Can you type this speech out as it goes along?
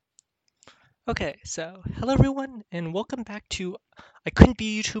Okay, so hello everyone, and welcome back to. I couldn't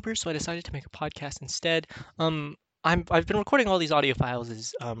be a YouTuber, so I decided to make a podcast instead. Um, I've been recording all these audio files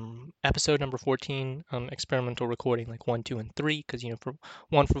as episode number 14, experimental recording like 1, 2, and 3, because for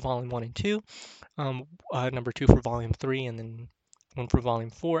one for volume 1 and 2, number 2 for volume 3, and then one for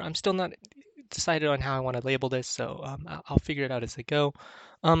volume 4. I'm still not decided on how I want to label this, so I'll figure it out as I go.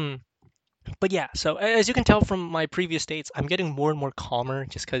 Um, but yeah, so as you can tell from my previous states, I'm getting more and more calmer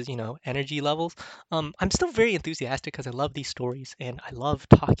just because, energy levels. I'm still very enthusiastic because I love these stories and I love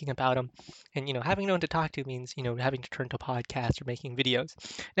talking about them. And, having no one to talk to means, having to turn to podcasts or making videos.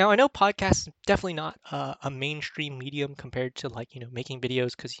 Now, I know podcasts definitely not a mainstream medium compared to like, making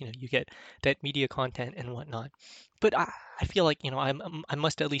videos because, you get that media content and whatnot. But I feel like, I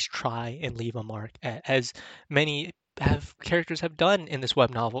must at least try and leave a mark as many have characters have done in this web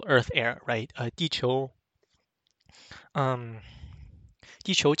novel Earth Era, right? 地球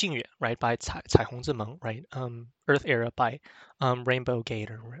right, by 彩虹之门, right? Earth Era by Rainbow Gate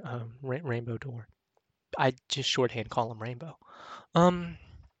or Rainbow Door. I just shorthand call them Rainbow. Um,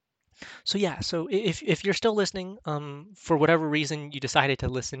 so yeah, so if you're still listening, for whatever reason you decided to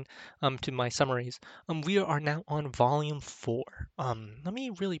listen to my summaries, we are now on volume 4. Let me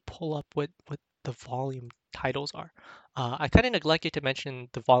really pull up what the volume titles are. I kind of neglected to mention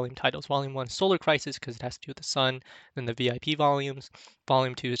the volume titles. Volume 1, Solar Crisis, because it has to do with the sun, then the VIP volumes.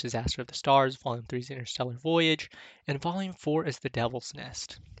 Volume 2 is Disaster of the Stars. Volume 3 is Interstellar Voyage. And Volume 4 is The Devil's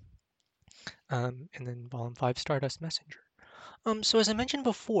Nest. And then Volume 5, Stardust Messenger. So as I mentioned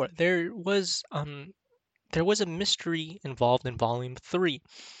before, there was a mystery involved in volume 3.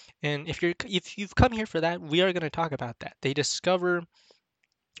 And if you've come here for that, we are going to talk about that. They discover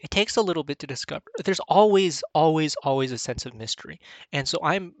it takes a little bit to discover. There's always a sense of mystery. And so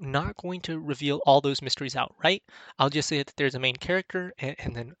I'm not going to reveal all those mysteries outright. I'll just say that there's a main character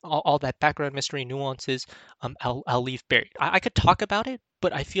and then all that background mystery nuances, I'll leave buried. I could talk about it,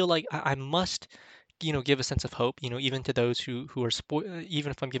 but I feel like I must give a sense of hope, even to those who are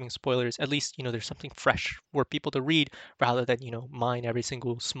even if I'm giving spoilers, at least, there's something fresh for people to read rather than, mine every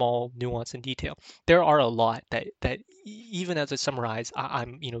single small nuance and detail. There are a lot that even as I summarize,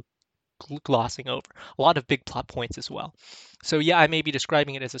 I'm, glossing over. A lot of big plot points as well. So yeah, I may be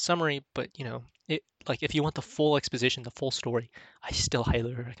describing it as a summary, but it like if you want the full exposition, the full story, I still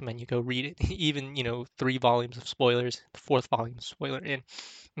highly recommend you go read it. Even 3 volumes of spoilers, the fourth volume spoiler in,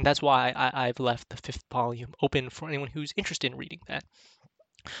 and that's why I've left the fifth volume open for anyone who's interested in reading that.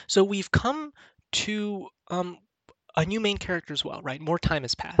 So we've come to a new main character as well, right? More time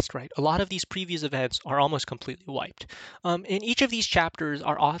has passed, right? A lot of these previous events are almost completely wiped. In each of these chapters,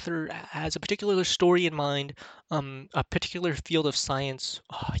 our author has a particular story in mind, a particular field of science.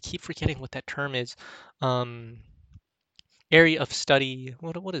 Oh, I keep forgetting what that term is. Um, area of study.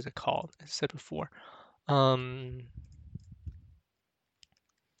 What is it called? I said before. Um,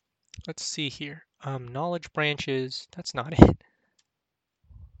 let's see here. Knowledge branches. That's not it.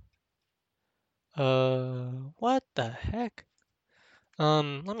 What the heck?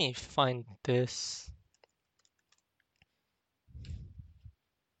 Let me find this.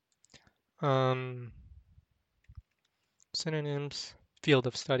 Um, Synonyms, field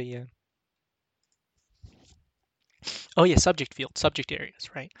of study, yeah. Oh yeah, subject field, subject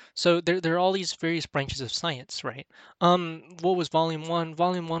areas, right? So there are all these various branches of science, right? What was volume one?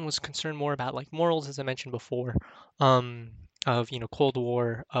 Volume one was concerned more about like morals, as I mentioned before, of Cold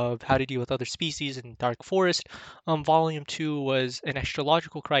War, of how to deal with other species in Dark Forest. Volume two was an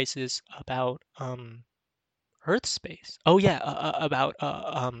astrological crisis about Earth space. Oh yeah, about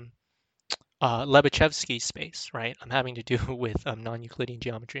Lobachevsky space, right? I'm having to do with non-Euclidean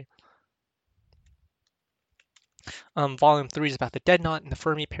geometry. Volume 3 is about the dead knot and the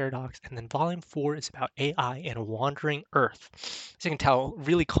Fermi paradox, and then Volume 4 is about AI and wandering Earth. As you can tell,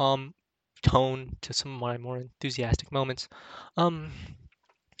 really calm tone to some of my more enthusiastic moments. Um,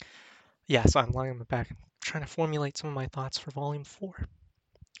 yeah, so I'm lying on my back trying to formulate some of my thoughts for Volume 4.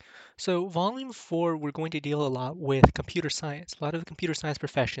 So, volume four, we're going to deal a lot with computer science, a lot of the computer science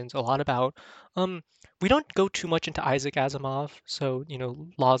professions, a lot about, um, we don't go too much into Isaac Asimov, so,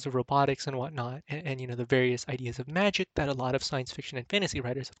 laws of robotics and whatnot, and the various ideas of magic that a lot of science fiction and fantasy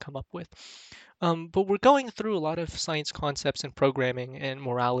writers have come up with. But we're going through a lot of science concepts and programming and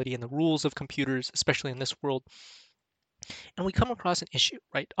morality and the rules of computers, especially in this world. and we come across an issue,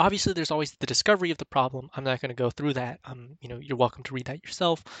 right? Obviously, there's always the discovery of the problem. I'm not going to go through that. You're welcome to read that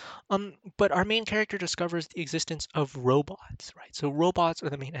yourself. But our main character discovers the existence of robots, right? So robots are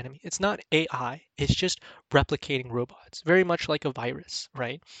the main enemy. It's not AI. It's just replicating robots, very much like a virus,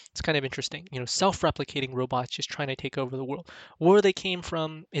 right? It's kind of interesting. Self-replicating robots just trying to take over the world. Where they came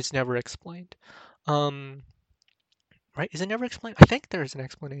from is never explained. Um, right? Is it never explained? I think there is an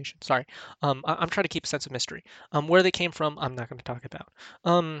explanation. Sorry. I'm trying to keep a sense of mystery. Where they came from, I'm not going to talk about.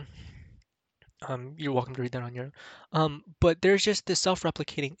 Um, you're welcome to read that on your own. But there's just this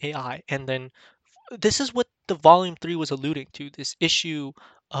self-replicating AI, and then this is what the volume three was alluding to. This issue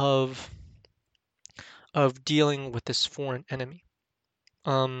of of dealing with this foreign enemy.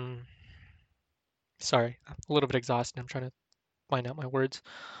 Um, sorry, I'm a little bit exhausted. I'm trying to find out my words.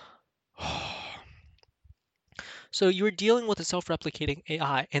 So you're dealing with a self-replicating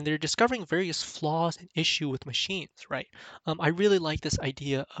AI, and they're discovering various flaws and issue with machines, right? I really like this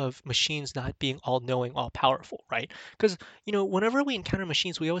idea of machines not being all-knowing, all-powerful, right? Because whenever we encounter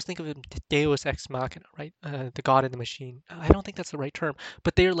machines, we always think of them Deus ex machina, right? The God in the machine. I don't think that's the right term,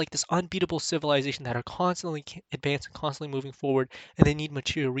 but they're like this unbeatable civilization that are constantly advancing, constantly moving forward, and they need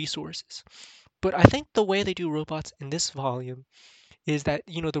material resources. But I think the way they do robots in this volume is that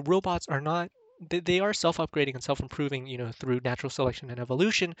the robots are not they are self-upgrading and self-improving through natural selection and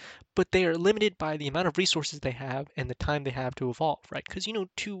evolution, but they are limited by the amount of resources they have and the time they have to evolve, right? Because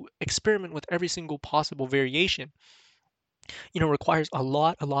to experiment with every single possible variation requires a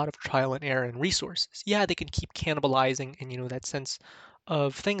lot of trial and error and resources. Yeah, they can keep cannibalizing and that sense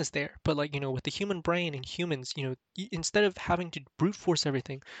of things there, but like with the human brain and humans, instead of having to brute force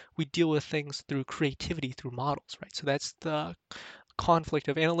everything, we deal with things through creativity, through models, right? So that's the conflict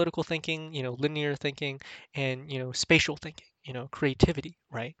of analytical thinking, linear thinking, and spatial thinking, creativity,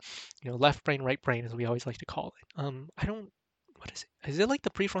 right? Left brain, right brain, as we always like to call it. I don't. What is it? Is it like the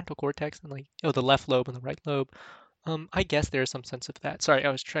prefrontal cortex and like the left lobe and the right lobe? I guess there is some sense of that. Sorry,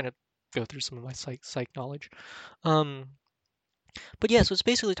 I was trying to go through some of my psych knowledge. Um, but yeah, so it's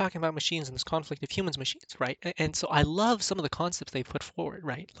basically talking about machines and this conflict of humans machines, right? And so I love some of the concepts they put forward,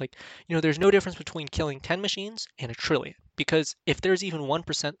 right? Like, there's no difference between killing 10 machines and a trillion, because if there's even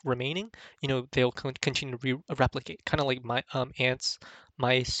 1% remaining, they'll continue to replicate, kind of like ants,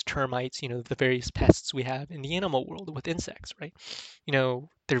 mice, termites, the various pests we have in the animal world with insects, right?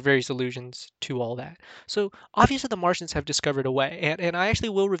 There are various allusions to all that. So obviously the Martians have discovered a way, and I actually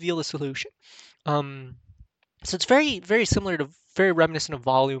will reveal the solution. Um, so it's very, very similar to, very reminiscent of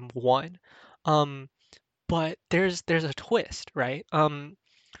Volume One, um, but there's a twist, right?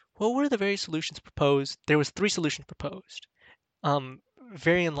 What were the various solutions proposed? There was three solutions proposed,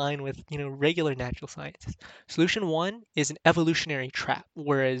 very in line with regular natural sciences. Solution one is an evolutionary trap,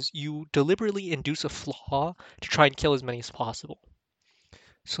 whereas you deliberately induce a flaw to try and kill as many as possible.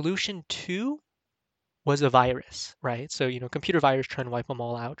 Solution two was a virus, right? So computer virus try and wipe them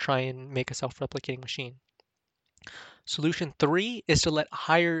all out, try and make a self-replicating machine. Solution three is to let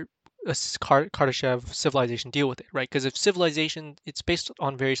higher Kardashev civilization deal with it, right? Because if civilization, it's based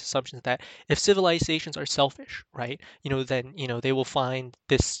on various assumptions that if civilizations are selfish, right, then they will find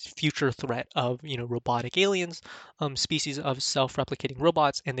this future threat of robotic aliens, species of self-replicating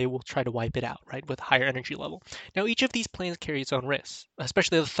robots, and they will try to wipe it out, right, with higher energy level. Now, each of these plans carry its own risks,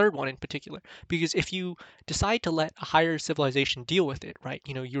 especially the third one in particular, because if you decide to let a higher civilization deal with it, right,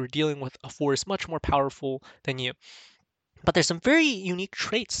 you're dealing with a force much more powerful than you. But there's some very unique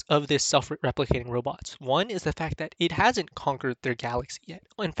traits of this self-replicating robots. One is the fact that it hasn't conquered their galaxy yet.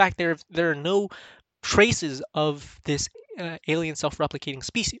 In fact, there are no traces of this alien self-replicating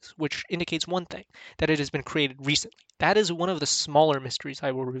species, which indicates one thing, that it has been created recently. That is one of the smaller mysteries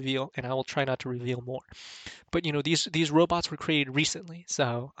I will reveal, and I will try not to reveal more. But these robots were created recently,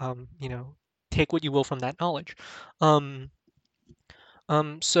 so take what you will from that knowledge. Um,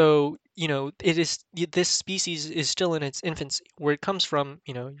 so it is this species is still in its infancy. Where it comes from,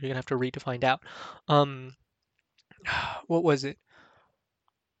 you're gonna have to read to find out. Um, what was it?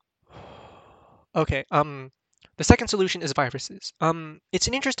 Okay. The second solution is viruses. It's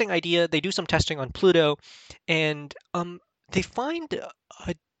an interesting idea. They do some testing on Pluto, and they find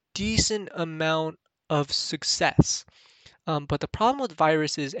a decent amount of success. But the problem with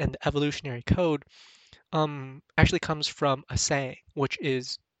viruses and the evolutionary code actually comes from a saying, which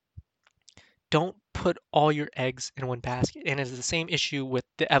is don't put all your eggs in one basket. And it's the same issue with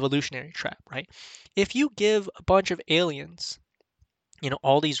the evolutionary trap, right? If you give a bunch of aliens,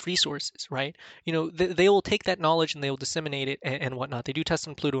 all these resources, right? They will take that knowledge and they will disseminate it and whatnot. They do test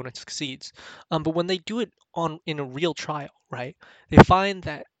on Pluto and it succeeds. But when they do it in a real trial, right? They find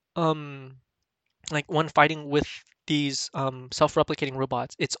that like one fighting with these self-replicating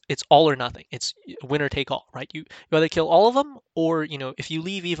robots, it's all or nothing. It's winner take all, right? You either kill all of them, or if you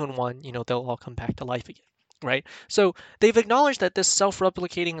leave even one, they'll all come back to life again, right? So they've acknowledged that this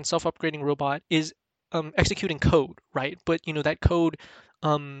self-replicating and self-upgrading robot is executing code, right? But that code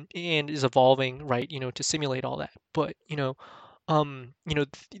and is evolving, right? To simulate all that. But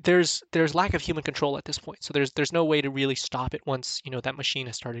there's lack of human control at this point. So there's no way to really stop it once that machine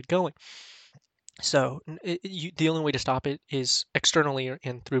has started going. So the only way to stop it is externally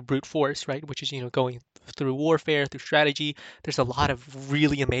and through brute force, right? Which is going through warfare, through strategy. There's a lot of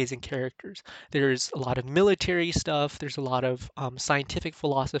really amazing characters. There's a lot of military stuff. There's a lot of scientific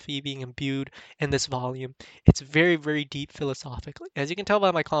philosophy being imbued in this volume. It's very, very deep philosophically. As you can tell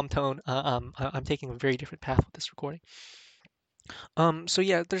by my calm tone, I'm taking a very different path with this recording. So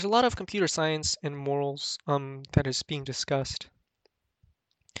yeah, there's a lot of computer science and morals that is being discussed.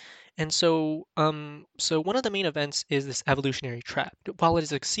 And so one of the main events is this evolutionary trap. While it has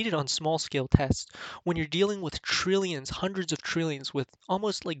succeeded on small scale tests, when you're dealing with trillions, hundreds of trillions, with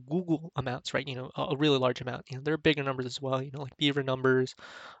almost like Google amounts, right? A really large amount. There are bigger numbers as well. Like Beaver numbers.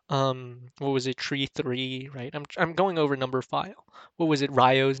 What was it? Tree three, right? I'm going over number file. What was it?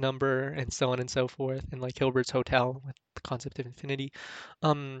 Ryo's number, and so on and so forth, and like Hilbert's hotel with the concept of infinity.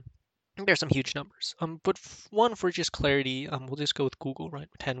 Um, there's some huge numbers. But one for just clarity, we'll just go with Google, right?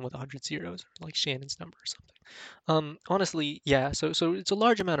 10 with 100 zeros, or like Shannon's number or something. Honestly, yeah. So it's a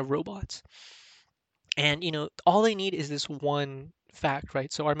large amount of robots, and all they need is this one fact,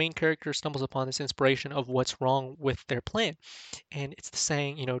 right? So our main character stumbles upon this inspiration of what's wrong with their plan, and it's the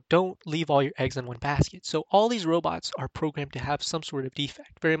saying, don't leave all your eggs in one basket. So all these robots are programmed to have some sort of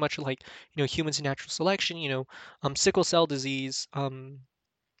defect, very much like humans in natural selection. Sickle cell disease.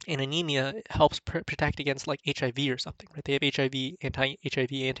 And anemia helps protect against like HIV or something, right? They have HIV,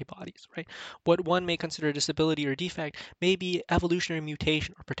 anti-HIV antibodies, right? What one may consider a disability or defect may be evolutionary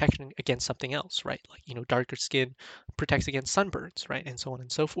mutation or protection against something else, right? Like, darker skin protects against sunburns, right? And so on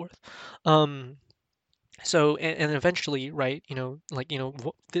and so forth. Um, so and eventually, right,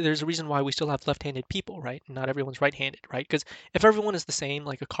 there's a reason why we still have left-handed people, right? Not everyone's right-handed, right? Because if everyone is the same,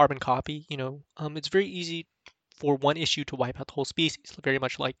 like a carbon copy, it's very easy for one issue to wipe out the whole species, very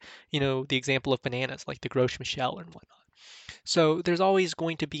much like, the example of bananas, like the Gros Michel and whatnot. So there's always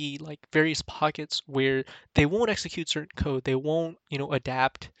going to be like various pockets where they won't execute certain code, they won't,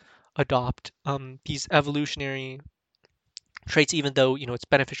 adopt these evolutionary traits, even though it's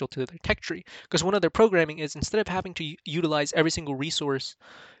beneficial to their tech tree. Because one of their programming is, instead of having to utilize every single resource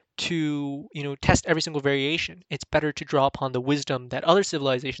to test every single variation, it's better to draw upon the wisdom that other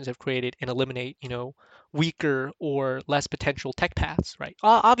civilizations have created and eliminate weaker or less potential tech paths, right?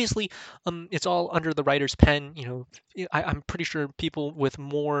 Obviously, it's all under the writer's pen. I'm pretty sure people with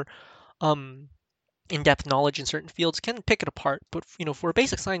more um, in-depth knowledge in certain fields can pick it apart, but for a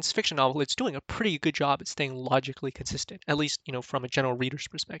basic science fiction novel, it's doing a pretty good job at staying logically consistent, at least from a general reader's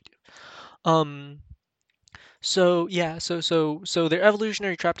perspective. um so yeah, so their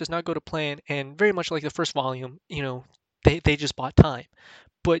evolutionary trap does not go to plan, and very much like the first volume, they just bought time.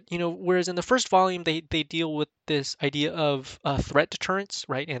 But whereas in the first volume they deal with this idea of threat deterrence,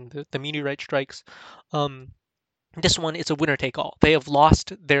 right, and the meteorite strikes. This one, it's a winner take all. They have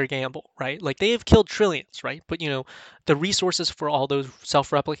lost their gamble, right? Like, they have killed trillions, right? But the resources for all those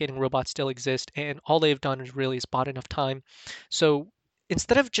self-replicating robots still exist, and all they've done is really is bought enough time. So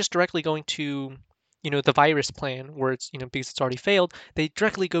instead of just directly going to the virus plan, where it's because it's already failed, they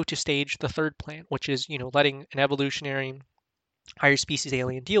directly go to stage the third plan, which is letting an evolutionary higher species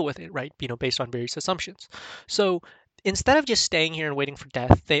alien deal with it, right? Based on various assumptions. So instead of just staying here and waiting for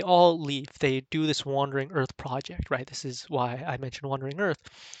death, they all leave. They do this Wandering Earth project, right? This is why I mentioned Wandering Earth.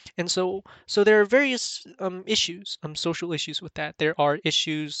 And so there are various issues, social issues with that. There are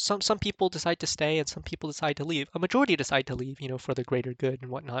issues. Some people decide to stay, and some people decide to leave. A majority decide to leave, for the greater good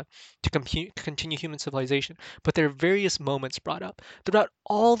and whatnot, to continue human civilization. But there are various moments brought up throughout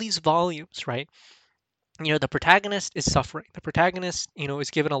all these volumes, right? The protagonist is suffering. The protagonist, is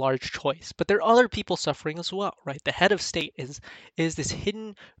given a large choice, but there are other people suffering as well, right? The head of state is this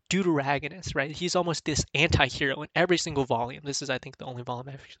hidden deuteragonist, right? He's almost this anti-hero in every single volume. This is, I think, the only volume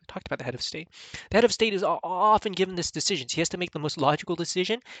I've actually talked about the head of state. The head of state is often given this decisions. He has to make the most logical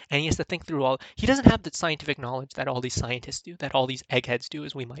decision, and he has to think through all. He doesn't have the scientific knowledge that all these scientists do, that all these eggheads do,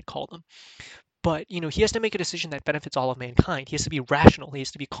 as we might call them. but he has to make a decision that benefits all of mankind. He has to be rational. He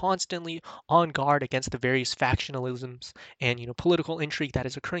has to be constantly on guard against the various factionalisms and political intrigue that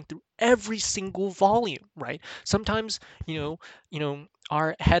is occurring through every single volume, right? Sometimes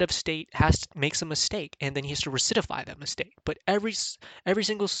our head of state makes a mistake, and then he has to recidify that mistake. But every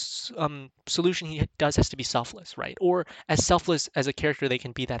single solution he does has to be selfless, right? Or as selfless as a character they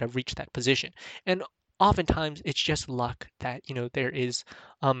can be that have reached that position. And oftentimes it's just luck that there is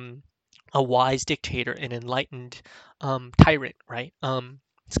um a wise dictator, an enlightened tyrant, right?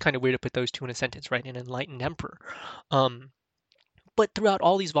 It's kind of weird to put those two in a sentence, right? An enlightened emperor. Um, but throughout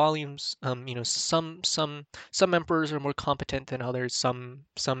all these volumes, some emperors are more competent than others. Some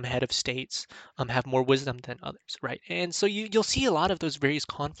head of states have more wisdom than others, right? And so you'll see a lot of those various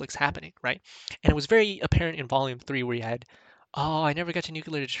conflicts happening, right? And it was very apparent in Volume Three where you had, oh, I never got to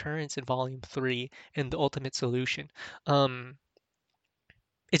nuclear deterrence in Volume Three and the ultimate solution. Um,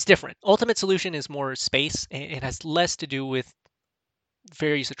 it's different. Ultimate Solution is more space and it has less to do with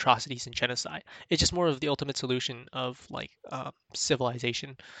various atrocities and genocide. It's just more of the ultimate solution of like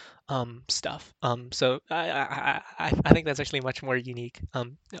civilization stuff. So I think that's actually much more unique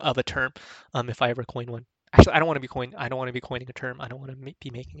of a term if I ever coin one. Actually, I don't want to be coining a term. I don't want to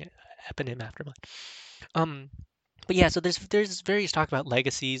be making an eponym after mine. Um, but yeah, so there's various talk about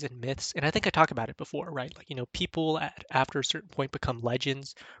legacies and myths, and I think I talked about it before, right? Like people after a certain point become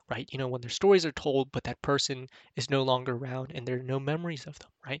legends, right? When their stories are told, but that person is no longer around, and there are no memories of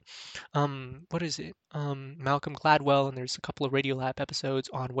them, right? What is it? Malcolm Gladwell, and there's a couple of Radiolab episodes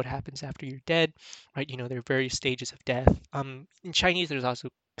on what happens after you're dead, right? There are various stages of death. In Chinese, there's also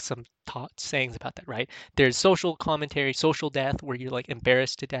some sayings about that, right? There's social commentary, social death, where you're like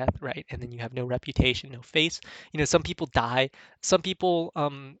embarrassed to death, right? And then you have no reputation, no face. Some people die. Some people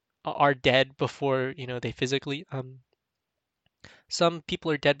are dead before they physically some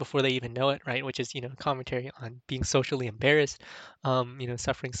people are dead before they even know it, right? Which is commentary on being socially embarrassed,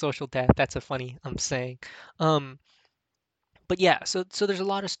 suffering social death. That's a funny saying. Um, but yeah, so there's a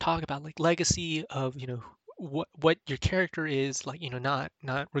lot of talk about like legacy of what your character is like,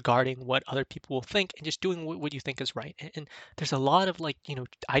 not regarding what other people will think, and just doing what you think is right. And there's a lot of like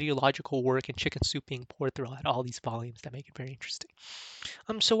ideological work and chicken soup being poured throughout all these volumes that make it very interesting.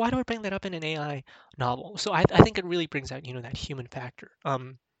 So why do I bring that up in an AI novel? So I think it really brings out that human factor. A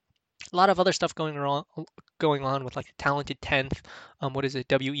lot of other stuff going on with like Talented Tenth, what is it,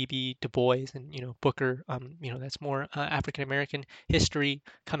 W.E.B. Du Bois and Booker, that's more African American history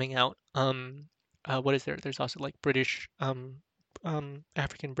coming out. What is there? There's also like British,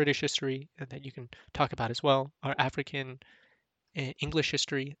 African British history that you can talk about as well, or African English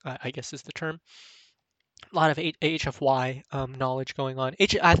history, I guess is the term. A lot of HFY knowledge going on.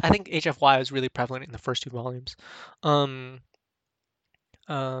 I think HFY was really prevalent in the first two volumes. Um,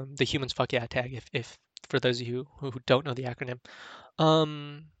 the humans fuck yeah tag if for those of you who don't know the acronym.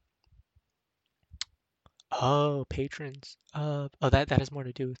 Um, oh, patrons. That has more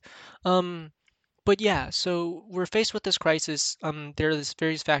to do with. Um, but yeah, so we're faced with this crisis. There are these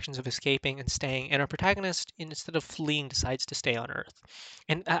various factions of escaping and staying, and our protagonist, instead of fleeing, decides to stay on Earth.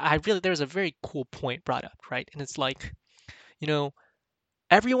 And I really, there's a very cool point brought up, right? And it's like, you know,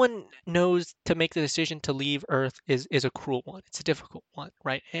 everyone knows to make the decision to leave Earth is a cruel one. It's a difficult one,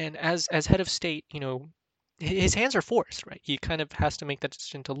 right? And as head of state, his hands are forced, right? He kind of has to make that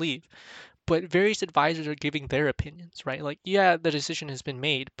decision to leave. But various advisors are giving their opinions, right? Like, yeah, the decision has been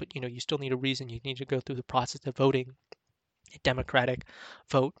made, but you still need a reason. You need to go through the process of voting, a democratic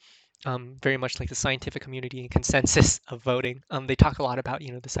vote. Very much like the scientific community and consensus of voting. They talk a lot about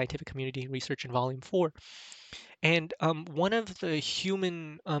the scientific community research in Volume Four, and one of the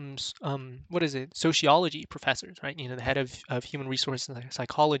human, what is it, sociology professors, right? The head of human resources and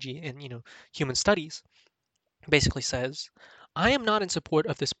psychology and, human studies, basically says, I am not in support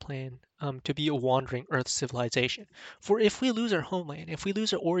of this plan to be a wandering Earth civilization. For if we lose our homeland, if we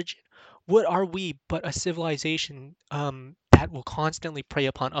lose our origin, what are we but a civilization that will constantly prey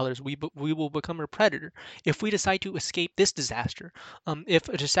upon others? We will become a predator. If we decide to escape this disaster,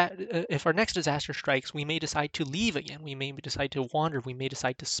 if our next disaster strikes, we may decide to leave again. We may decide to wander. We may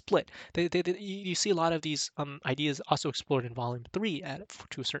decide to split. You see a lot of these ideas also explored in Volume 3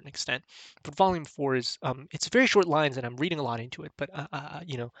 to a certain extent. But Volume Four is it's very short lines, and I'm reading a lot into it. But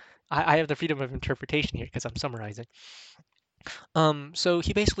I have the freedom of interpretation here because I'm summarizing. So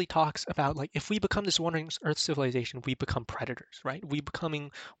he basically talks about like if we become this wandering Earth civilization, we become predators, right? We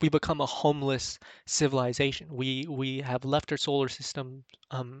become a homeless civilization. We have left our solar system,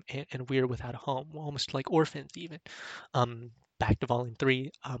 and we're without a home, almost like orphans even. Back to Volume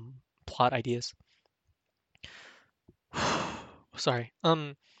Three, plot ideas. Sorry.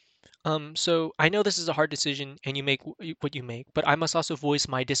 So I know this is a hard decision and you make what you make, but I must also voice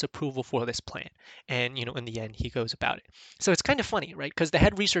my disapproval for this plan. And, in the end, he goes about it. So it's kind of funny, right? Because the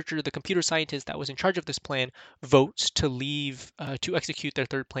head researcher, the computer scientist that was in charge of this plan, votes to leave, to execute their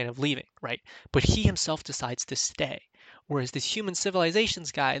third plan of leaving, right? But he himself decides to stay. Whereas this human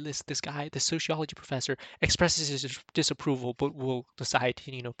civilizations guy, this guy, this sociology professor, expresses his disapproval, but will decide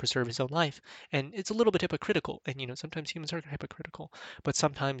to, preserve his own life. And it's a little bit hypocritical. And, sometimes humans are hypocritical, but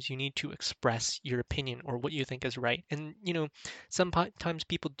sometimes you need to express your opinion or what you think is right. And sometimes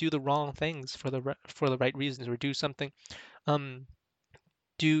people do the wrong things for for the right reasons, or do something um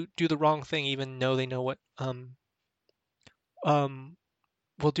do the wrong thing even though they know what um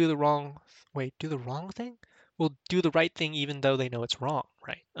will do the wrong wait do the wrong thing will do the right thing even though they know it's wrong,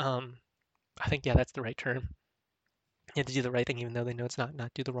 right? I think, yeah, that's the right term. You have to do the right thing even though they know it's not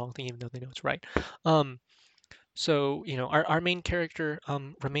do the wrong thing even though they know it's right. um So, our main character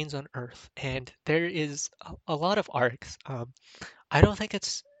remains on Earth, and there is a lot of arcs. I don't think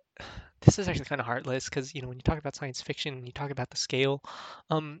it's this is actually kind of heartless because, when you talk about science fiction and you talk about the scale,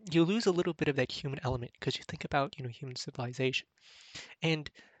 you lose a little bit of that human element because you think about, human civilization. And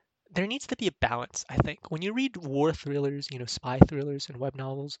there needs to be a balance, I think. When you read war thrillers, spy thrillers and web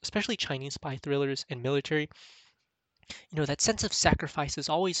novels, especially Chinese spy thrillers and military, that sense of sacrifice is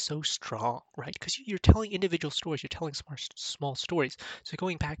always so strong, right? Because you're telling individual stories, you're telling small stories. So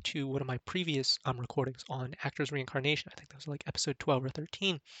going back to one of my previous recordings on actors reincarnation, I think that was like episode 12 or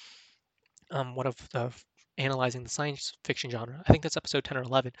 13, one of the analyzing the science fiction genre. I think that's episode 10 or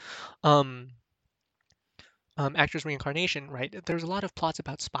 11. Um, actors reincarnation, right? There's a lot of plots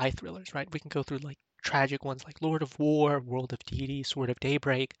about spy thrillers, right? We can go through like tragic ones like Lord of War, World of Deity, Sword of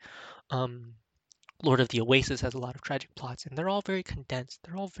Daybreak. Um, Lord of the Oasis has a lot of tragic plots, and they're all very condensed.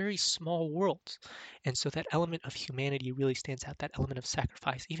 They're all very small worlds. And so that element of humanity really stands out, that element of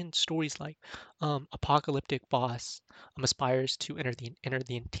sacrifice. Even stories like Apocalyptic Boss aspires to enter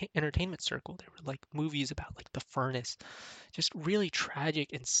the entertainment circle. There were like movies about like The Furnace, just really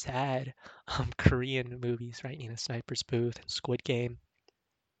tragic and sad Korean movies, right? Sniper's Booth and Squid Game.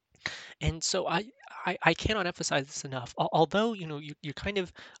 And so I cannot emphasize this enough. Although, you're kind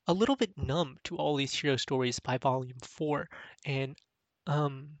of a little bit numb to all these hero stories by volume four. And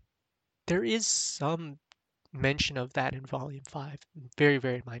um, there is some mention of that in volume five. Very,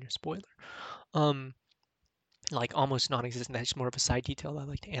 very minor spoiler. Um, like almost non-existent. That's more of a side detail I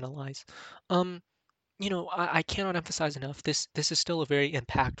like to analyze. Um, I cannot emphasize enough. This is still a very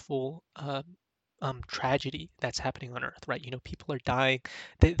impactful tragedy that's happening on Earth, right? People are dying.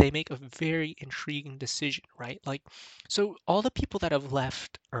 They make a very intriguing decision, right? Like, so all the people that have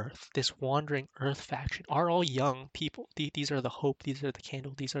left Earth, this wandering Earth faction, are all young people. These are the hope. These are the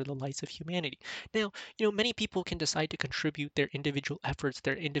candle. These are the lights of humanity. Now, many people can decide to contribute their individual efforts,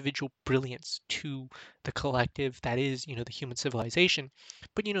 their individual brilliance to the collective that is, the human civilization.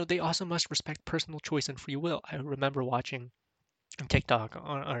 But they also must respect personal choice and free will. I remember watching TikTok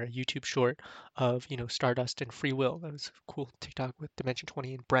or a YouTube short of Stardust and free will. That was a cool TikTok with Dimension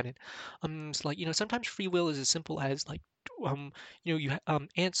 20 and Brennan. It's like sometimes free will is as simple as like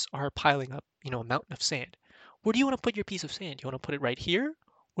ants are piling up a mountain of sand. Where do you want to put your piece of sand? Do you want to put it right here?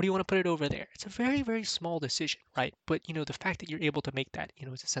 Or do you want to put it over there? It's a very, very small decision, right? But the fact that you're able to make that,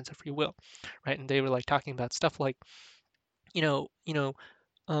 is a sense of free will, right? And they were like talking about stuff like, you know, you know,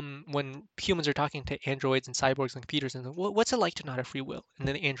 when humans are talking to androids and cyborgs and computers, and what's it like to not have free will? And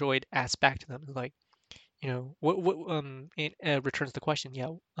then the android asks back to them, like, it returns the question, yeah,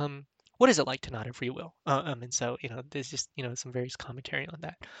 what is it like to not have free will? And so, there's just, some various commentary on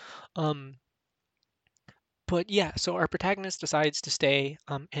that. Um, but yeah, so our protagonist decides to stay,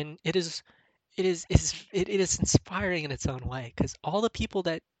 and it is inspiring in its own way because all the people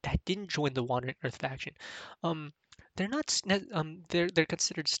that didn't join the Wandering Earth faction, um, they're not they're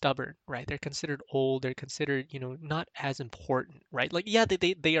considered stubborn, right? They're considered old. They're considered not as important, right? Like, yeah,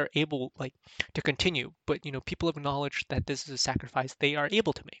 they are able like to continue, but people have acknowledged that this is a sacrifice they are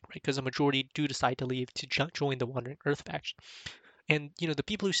able to make, right? Because a majority do decide to leave to join the Wandering Earth faction. And the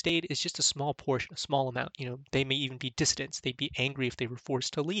people who stayed is just a small portion, a small amount. They may even be dissidents. They'd be angry if they were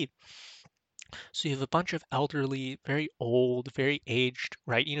forced to leave. So you have a bunch of elderly, very old, very aged,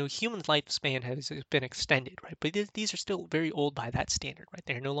 right? Human lifespan has been extended, right? But these are still very old by that standard, right?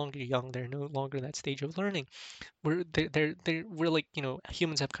 They're no longer young. They're no longer in that stage of learning. We're like,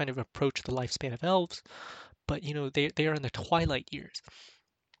 humans have kind of approached the lifespan of elves, but they are in the twilight years.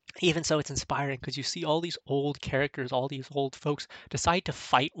 Even so, it's inspiring because you see all these old characters, all these old folks decide to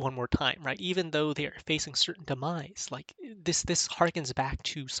fight one more time, right? Even though they are facing certain demise. Like this harkens back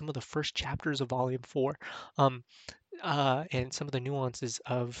to some of the first chapters of Volume 4. Um, and some of the nuances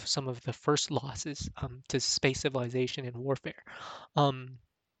of some of the first losses to space civilization and warfare. Um,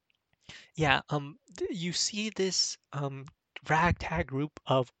 yeah, you see this ragtag group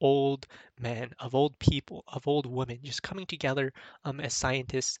of old men, of old people, of old women just coming together as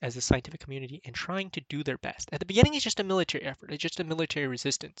scientists, as a scientific community, and trying to do their best. At the beginning, it's just a military effort, it's just a military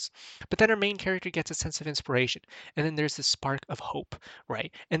resistance. But then our main character gets a sense of inspiration, and then there's this spark of hope,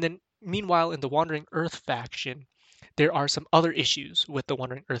 right? And then, meanwhile, in the Wandering Earth faction, there are some other issues with the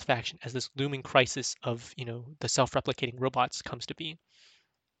Wandering Earth faction as this looming crisis of, the self-replicating robots comes to be.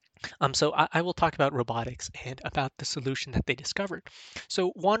 So I will talk about robotics and about the solution that they discovered.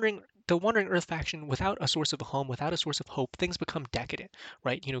 So the Wandering Earth faction, without a source of a home, without a source of hope, things become decadent,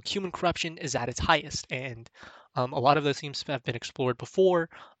 right? Human corruption is at its highest, and a lot of those themes have been explored before.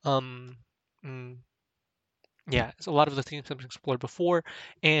 Um, mm, yeah, so a lot of the themes have been explored before,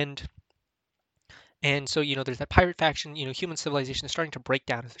 and so, there's that pirate faction. Human civilization is starting to break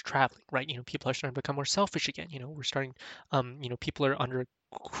down as they're traveling, right? People are starting to become more selfish again. We're starting, people are under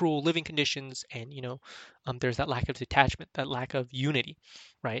cruel living conditions, and, there's that lack of detachment, that lack of unity,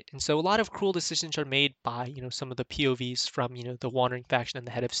 right? And so a lot of cruel decisions are made by, some of the POVs from, the wandering faction and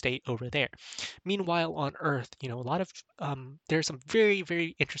the head of state over there. Meanwhile, on Earth, a lot of there's some very,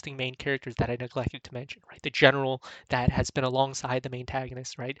 very interesting main characters that I neglected to mention, right? The general that has been alongside the main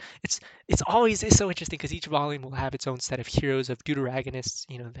antagonist, right? It's so interesting because each volume will have its own set of heroes, of deuteragonists,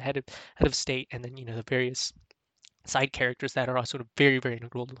 the head of state, and then the various side characters that are also very, very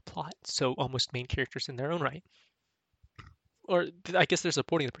integral to the plot. So almost main characters in their own right, or I guess they're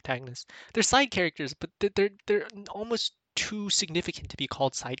supporting the protagonist. They're side characters, but they're almost too significant to be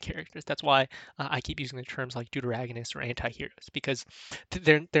called side characters. That's why I keep using the terms like deuteragonists or anti-heroes, because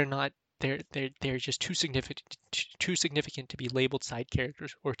they're not they're just too significant to be labeled side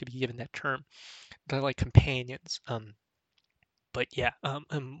characters or to be given that term. They're like companions. But yeah,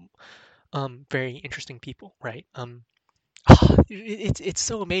 very interesting people, right? It's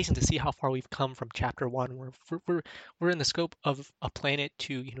so amazing to see how far we've come from chapter one. We're in the scope of a planet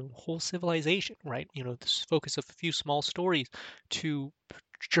to whole civilization, right? This focus of a few small stories to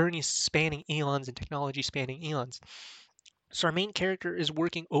journeys spanning eons and technology spanning eons. So our main character is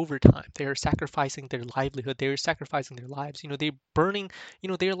working overtime. They're sacrificing their livelihood. They're sacrificing their lives. They're burning.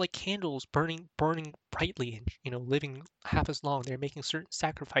 They're like candles burning brightly and living half as long. They're making certain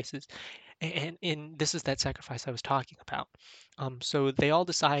sacrifices, and this is that sacrifice I was talking about. So they all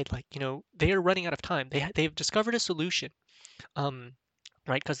decide, like, they are running out of time. They've discovered a solution. Um,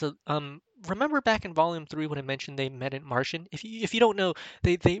 right? Because remember back in Volume 3 when I mentioned they met a Martian? If you don't know,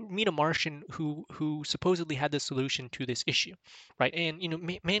 they meet a Martian who supposedly had the solution to this issue, right? And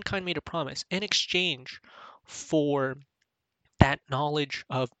mankind made a promise in exchange for that knowledge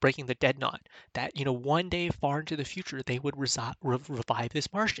of breaking the dead knot, that one day far into the future they would revive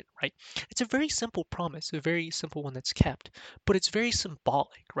this Martian, right? It's a very simple promise, a very simple one that's kept, but it's very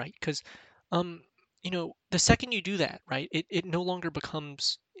symbolic, right? Because um the second you do that, right, it no longer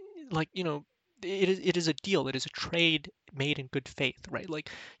becomes like it is a deal, it is a trade made in good faith, right? Like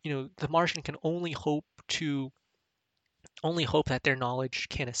the Martian can only hope that their knowledge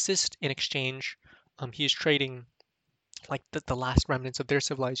can assist in exchange. He is trading like the last remnants of their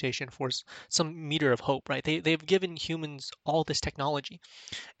civilization for some meter of hope, right? They've given humans all this technology,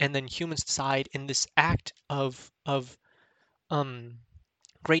 and then humans decide in this act of um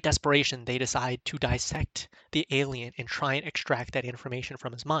great desperation, they decide to dissect the alien and try and extract that information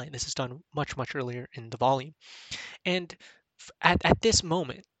from his mind. This is done much, much earlier in the volume. And at this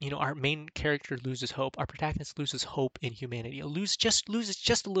moment, our main character loses hope. Our protagonist loses hope in humanity. Loses just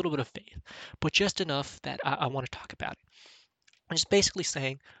a little bit of faith, but just enough that I want to talk about it. I'm just basically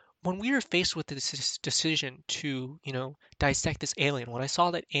saying, when we were faced with this decision to, dissect this alien, when I saw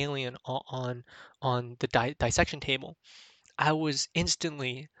that alien on the dissection table, I was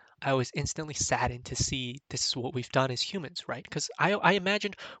instantly I was instantly saddened to see this is what we've done as humans, right? Because I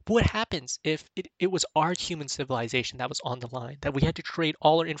imagined what happens if it was our human civilization that was on the line, that we had to trade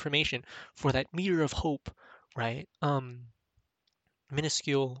all our information for that meter of hope, right?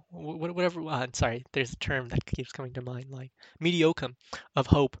 Minuscule, whatever. Sorry, there's a term that keeps coming to mind, like mediocre of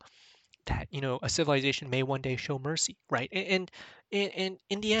hope that a civilization may one day show mercy, right? And in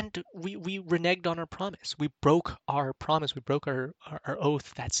the end, we reneged on our promise. We broke our promise. We broke our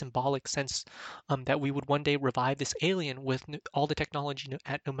oath. That symbolic sense, that we would one day revive this alien with all the technology,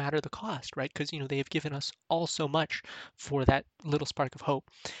 at no matter the cost, right? Because they have given us all so much for that little spark of hope.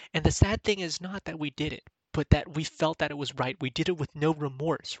 And the sad thing is not that we did it. but that we felt that it was right. We did it with no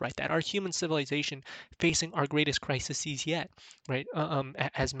remorse, right? That our human civilization facing our greatest crises yet, right?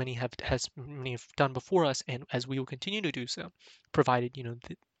 As many have done before us, and as we will continue to do so, provided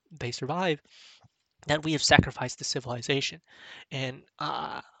they survive, that we have sacrificed the civilization. And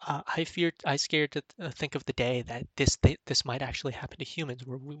I scared to think of the day that this might actually happen to humans,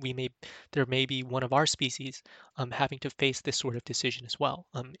 where there may be one of our species having to face this sort of decision as well,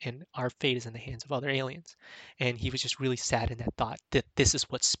 and our fate is in the hands of other aliens. And he was just really sad in that thought that this is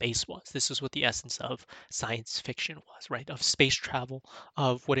what space was. This is what the essence of science fiction was, right? Of space travel,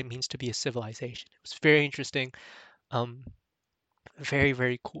 of what it means to be a civilization. It was very interesting. Um, Very,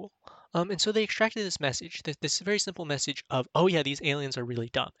 very cool. And so they extracted this message, this very simple message of, oh yeah, these aliens are really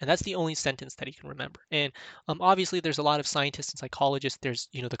dumb. And that's the only sentence that he can remember. And obviously, there's a lot of scientists and psychologists. There's,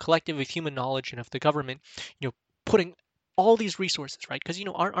 the collective of human knowledge and of the government, putting all these resources, right? Because,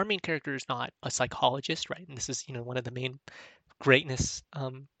 our main character is not a psychologist, right? And this is, one of the main greatness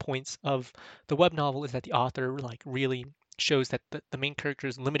points of the web novel is that the author like really shows that the main character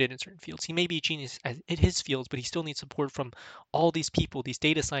is limited in certain fields. He may be a genius in his fields, but he still needs support from all these people, these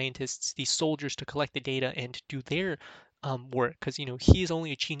data scientists, these soldiers to collect the data and do their work. Because he is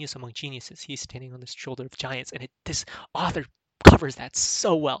only a genius among geniuses. He's standing on the shoulder of giants, and this author covers that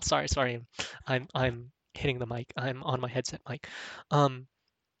so well. Sorry, I'm hitting the mic. I'm on my headset mic. Um,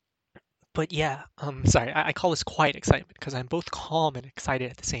 but yeah, sorry, I call this quiet excitement because I'm both calm and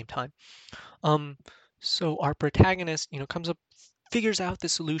excited at the same time. Um, so our protagonist, comes up, figures out the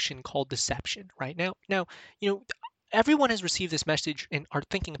solution called deception, right? Now, you know, everyone has received this message and are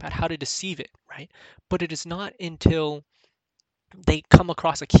thinking about how to deceive it, right? But it is not until they come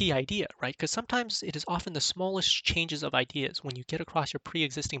across a key idea, right? Because sometimes it is often the smallest changes of ideas when you get across your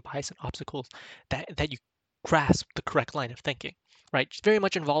pre-existing bias and obstacles that you grasp the correct line of thinking, right? It's very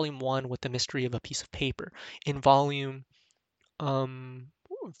much in volume one with the mystery of a piece of paper. In volume um,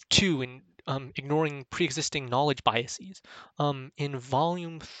 two, in ignoring pre-existing knowledge biases. In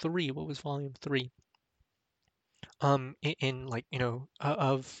volume three, what was volume three? In like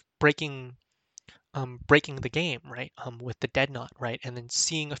of breaking the game, right? With the dead knot, right? And then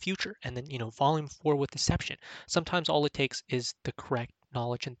seeing a future, and then volume four with deception. Sometimes all it takes is the correct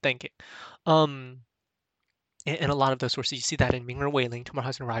knowledge and thinking. Um, and a lot of those sources, you see that in Ming-Na Wen-Ling, Tomorrow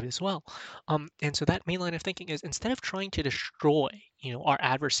Hasn't Arrived as well. And so that main line of thinking is instead of trying to destroy, our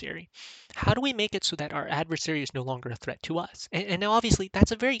adversary, how do we make it so that our adversary is no longer a threat to us? And now, obviously,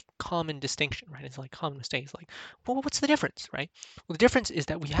 that's a very common distinction, right? It's like common mistakes, like, well, what's the difference, right? Well, the difference is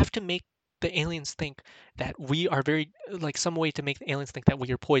that we have to make the aliens think that we are very like some way to make the aliens think that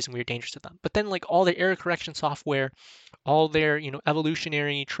we are poison, we are dangerous to them. But then like all the error correction software, all their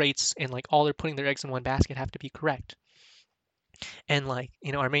evolutionary traits, and like all they're putting their eggs in one basket have to be correct. And like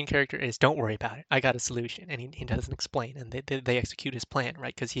our main character is, don't worry about it, I got a solution, and he doesn't explain, and they execute his plan,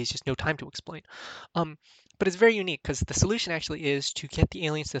 right? Because he has just no time to explain. um but it's very unique because the solution actually is to get the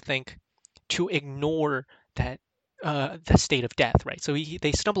aliens to think, to ignore that the state of death, right? So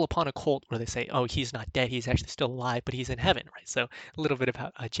they stumble upon a cult where they say, oh, he's not dead, he's actually still alive, but he's in heaven, right? So a little bit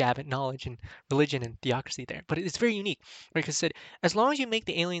of a jab at knowledge and religion and theocracy there, but it's very unique, right? Because said, as long as you make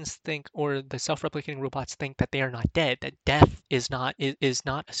the aliens think, or the self-replicating robots think, that they are not dead, that death is not a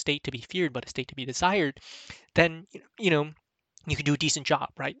state to be feared, but a state to be desired, then you can do a decent job,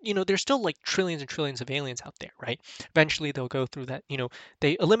 right? There's still like trillions and trillions of aliens out there, right? Eventually they'll go through that.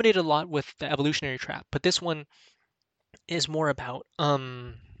 They eliminated a lot with the evolutionary trap, but this one is more about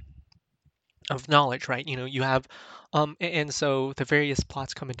of knowledge, right? You have and so the various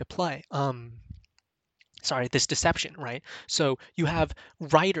plots come into play. Sorry, this deception, right? So you have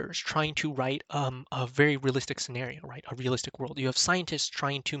writers trying to write a very realistic scenario, right? A realistic world. You have scientists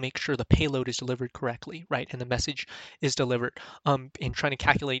trying to make sure the payload is delivered correctly, right? And the message is delivered, in trying to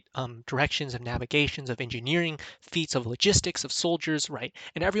calculate directions of navigations, of engineering feats, of logistics, of soldiers, right?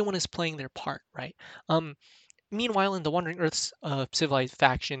 And everyone is playing their part, right? Um, Meanwhile, in the Wandering Earth's civilized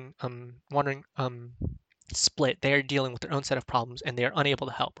faction, Wandering split. They're dealing with their own set of problems, and they're unable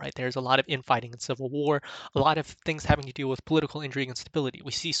to help, right? There's a lot of infighting and civil war, a lot of things having to do with political intrigue and stability.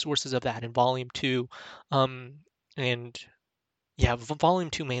 We see sources of that in volume two, um, and yeah, volume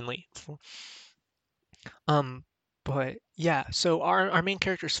two mainly. Um, but yeah, so our main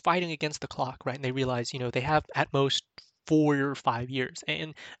character is fighting against the clock, right? And they realize, they have at most 4 or 5 years,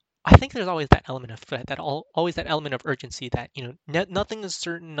 and I think there's always that element of threat, always that element of urgency that nothing is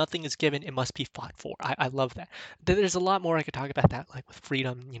certain, nothing is given, it must be fought for. I love that. There's a lot more I could talk about that, like with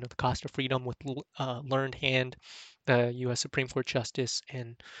freedom, the cost of freedom, with Learned Hand, the U.S. Supreme Court justice,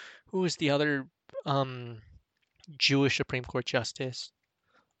 and who was the other um, Jewish Supreme Court justice?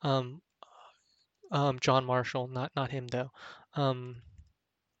 Um, John Marshall, not him though. Um,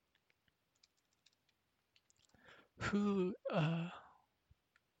 who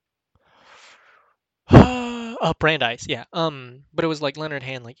Brandeis, yeah. But it was like Leonard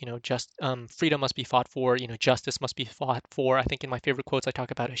Hand, like, just freedom must be fought for, justice must be fought for. I think in my favorite quotes I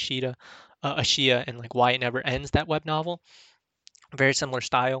talk about Ashia, and like why it never ends. That web novel, very similar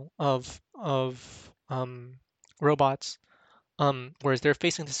style of robots. Whereas they're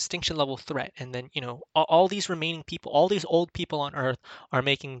facing this extinction level threat, and then all these remaining people, all these old people on Earth, are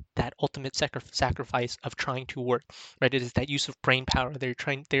making that ultimate sacrifice of trying to work. Right? It is that use of brain power.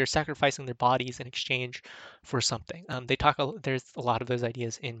 They're sacrificing their bodies in exchange for something. There's a lot of those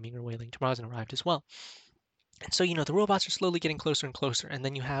ideas in Ming Wailing Tomorrow's Arrived as well. And so, the robots are slowly getting closer and closer, and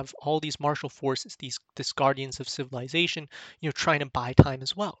then you have all these martial forces, these guardians of civilization, trying to buy time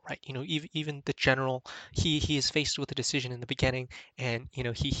as well, right? Even the general, he is faced with a decision in the beginning, and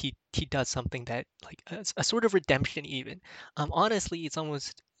he does something that, like, a sort of redemption even. Honestly, it's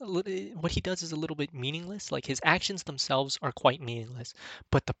almost what he does is a little bit meaningless. Like, his actions themselves are quite meaningless,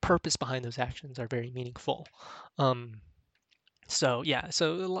 but the purpose behind those actions are very meaningful. Um, so yeah,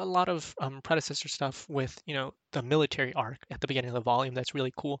 so a lot of predecessor stuff with the military arc at the beginning of the volume. That's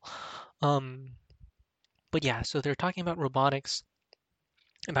really cool. Um, but yeah, so they're talking about robotics,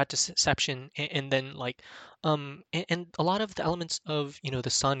 about deception, and then like and a lot of the elements of the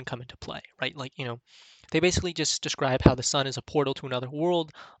sun come into play, right? Like they basically just describe how the sun is a portal to another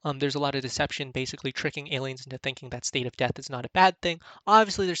world. There's a lot of deception, basically tricking aliens into thinking that state of death is not a bad thing.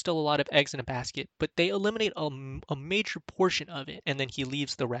 Obviously there's still a lot of eggs in a basket, but they eliminate a major portion of it, and then he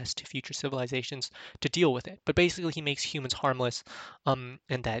leaves the rest to future civilizations to deal with it. But basically he makes humans harmless, and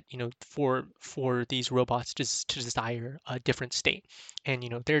that for these robots to desire a different state. And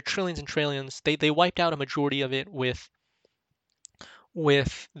there are trillions and trillions. They wiped out a majority of it with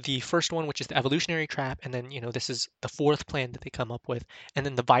the first one, which is the evolutionary trap, and then this is the fourth plan that they come up with, and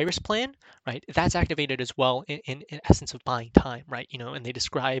then the virus plan, right? That's activated as well in essence of buying time, right? And they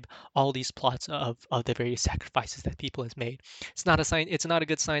describe all these plots of the various sacrifices that people has made. It's not a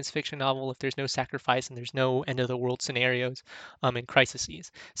good science fiction novel if there's no sacrifice and there's no end of the world scenarios, and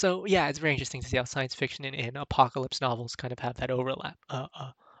crises. So yeah, it's very interesting to see how science fiction and apocalypse novels kind of have that overlap.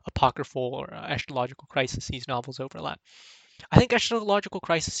 Apocryphal or astrological crises novels overlap. I think astrological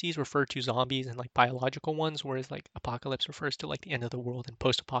crises refer to zombies and like biological ones, whereas like apocalypse refers to like the end of the world, and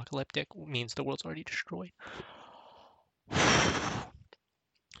post-apocalyptic means the world's already destroyed.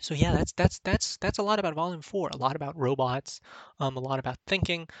 So yeah, that's a lot about Volume 4. A lot about robots, a lot about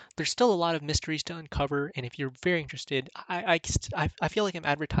thinking. There's still a lot of mysteries to uncover, and if you're very interested, I feel like I'm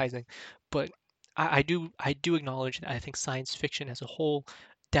advertising, but I do acknowledge that I think science fiction as a whole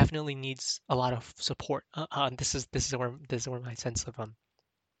definitely needs a lot of support. This is where my sense of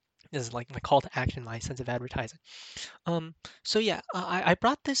this is like my call to action, my sense of advertising. Um, so yeah, I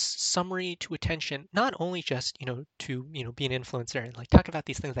brought this summary to attention, not only just, to, be an influencer and like talk about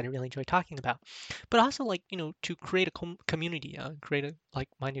these things that I really enjoy talking about, but also like, to create a community, create a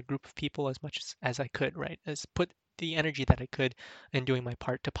like-minded group of people as much as I could, right? As put the energy that I could in doing my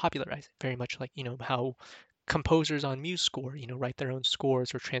part to popularize it. Very much like, how composers on MuseScore, write their own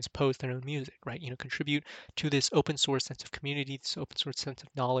scores or transpose their own music, right? Contribute to this open source sense of community, this open source sense of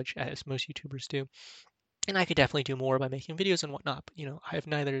knowledge, as most YouTubers do. And I could definitely do more by making videos and whatnot, but I have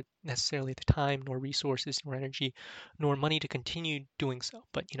neither necessarily the time nor resources nor energy nor money to continue doing so.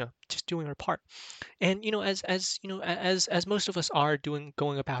 But just doing our part. And as as most of us are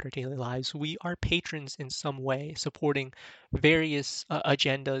going about our daily lives, we are patrons in some way, supporting various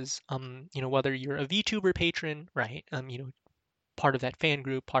agendas. Whether you're a VTuber patron, right? Part of that fan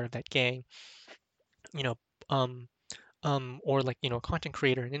group, part of that gang. You know, um, or like a content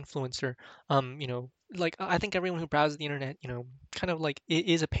creator, an influencer, like I think everyone who browses the internet, kind of like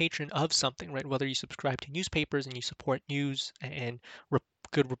is a patron of something, right? Whether you subscribe to newspapers and you support news and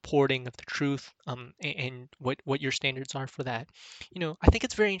good reporting of the truth, and what your standards are for that. I think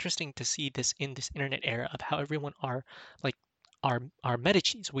it's very interesting to see this in this internet era of how everyone are like our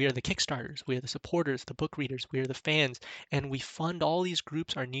Medici's. We are the Kickstarters, we are the supporters, the book readers, we are the fans, and we fund all these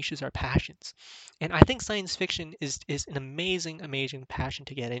groups, our niches, our passions. And I think science fiction is an amazing passion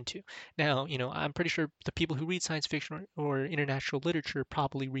to get into. Now, I'm pretty sure the people who read science fiction or international literature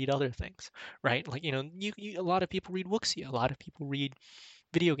probably read other things, right? Like, a lot of people read Wuxia, a lot of people read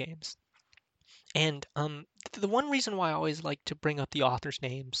video games. And the one reason why I always like to bring up the authors'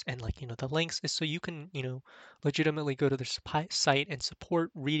 names and like the links is so you can legitimately go to their site and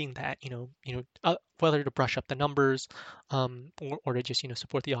support reading that whether to brush up the numbers, or to just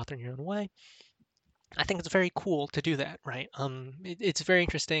support the author in your own way. I think it's very cool to do that, right? It's very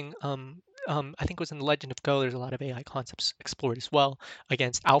interesting. I think it was in The Legend of Go. There's a lot of AI concepts explored as well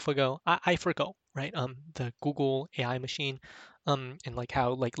against AlphaGo, iForGo, right? The Google AI machine, and like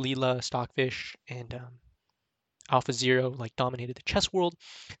how like Leela, Stockfish, and AlphaZero like dominated the chess world.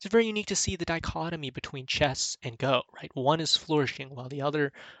 It's very unique to see the dichotomy between chess and Go, right? One is flourishing while the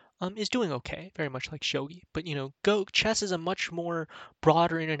other is doing okay, very much like shogi. But Go chess is a much more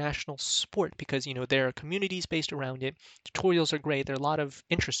broader international sport because there are communities based around it. Tutorials are great. There are a lot of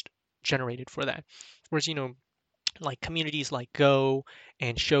interest generated for that. Whereas like communities like Go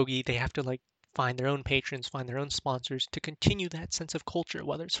and Shogi, they have to like find their own patrons, find their own sponsors to continue that sense of culture,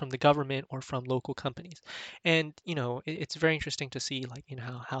 whether it's from the government or from local companies. And it's very interesting to see like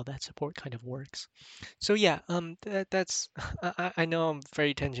how that support kind of works. So yeah, that's I know I'm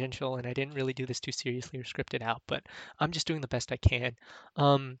very tangential and I didn't really do this too seriously or script it out, but I'm just doing the best I can.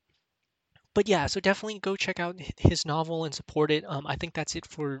 Um, but yeah, so definitely go check out his novel and support it. I think that's it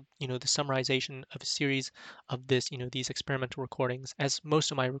for the summarization of a series of this, these experimental recordings, as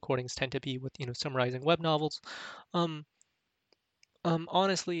most of my recordings tend to be with summarizing web novels. Um,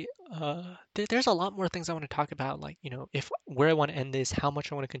 Honestly, there's a lot more things I want to talk about, like if where I want to end this, how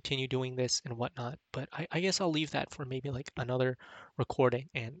much I want to continue doing this, and whatnot. But I guess I'll leave that for maybe like another recording,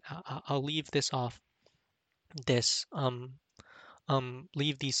 and I'll leave this off this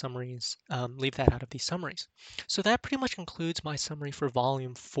leave these summaries, leave that out of these summaries. So that pretty much concludes my summary for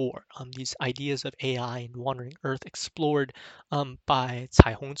volume 4. These ideas of AI and wandering Earth explored by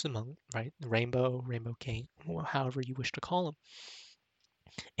Cai Hong Zimeng, right? Rainbow King, however you wish to call him.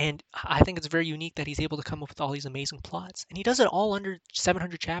 And I think it's very unique that he's able to come up with all these amazing plots. And he does it all under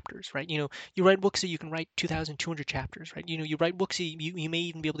 700 chapters, right? You write books that you can write 2,200 chapters, right? You write books, you may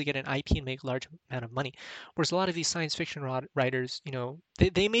even be able to get an IP and make a large amount of money. Whereas a lot of these science fiction writers,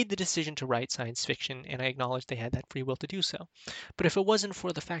 they made the decision to write science fiction, and I acknowledge they had that free will to do so. But if it wasn't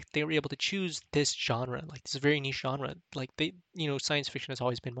for the fact that they were able to choose this genre, like this very niche genre, like science fiction has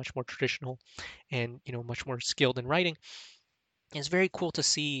always been much more traditional and, much more skilled in writing. It's very cool to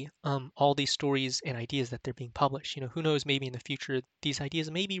see all these stories and ideas that they're being published. Who knows? Maybe in the future these ideas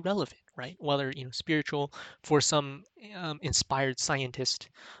may be relevant, right? Whether spiritual for some inspired scientist,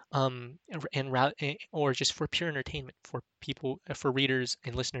 or just for pure entertainment for people, for readers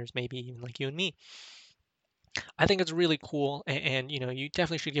and listeners, maybe even like you and me. I think it's really cool, and you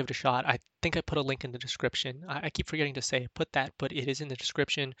definitely should give it a shot. I think I put a link in the description. I keep forgetting to say put that, but it is in the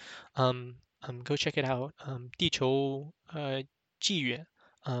description. Go check it out. 地球纪元,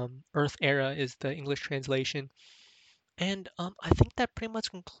 Earth Era is the English translation. And I think that pretty much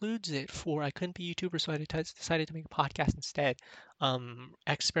concludes it for I couldn't be YouTuber, so I decided to make a podcast instead.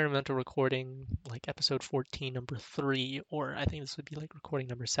 Experimental recording, like episode 14, number 3, or I think this would be like recording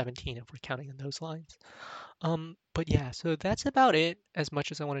number 17 if we're counting in those lines. But yeah, so that's about it as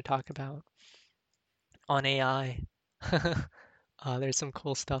much as I want to talk about on AI. There's some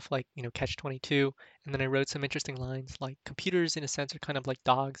cool stuff like, Catch 22, and then I wrote some interesting lines like computers in a sense are kind of like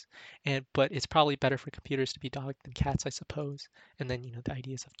dogs, but it's probably better for computers to be dogs than cats, I suppose. And then, the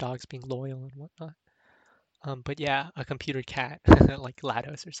ideas of dogs being loyal and whatnot. But yeah, a computer cat like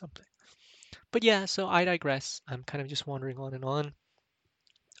GLaDOS or something. But yeah, so I digress. I'm kind of just wandering on and on.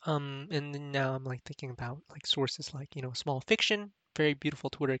 And then now I'm like thinking about like sources like, Small Fiction, very beautiful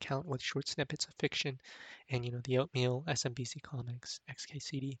Twitter account with short snippets of fiction, and the Oatmeal, SMBC Comics,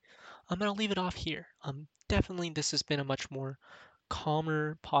 XKCD. I'm gonna leave it off here. Definitely this has been a much more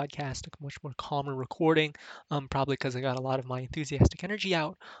calmer podcast, a much more calmer recording. Probably because I got a lot of my enthusiastic energy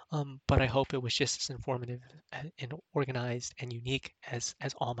out. But I hope it was just as informative and organized and unique as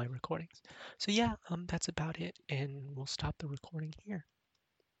all my recordings. So yeah, that's about it, and we'll stop the recording here.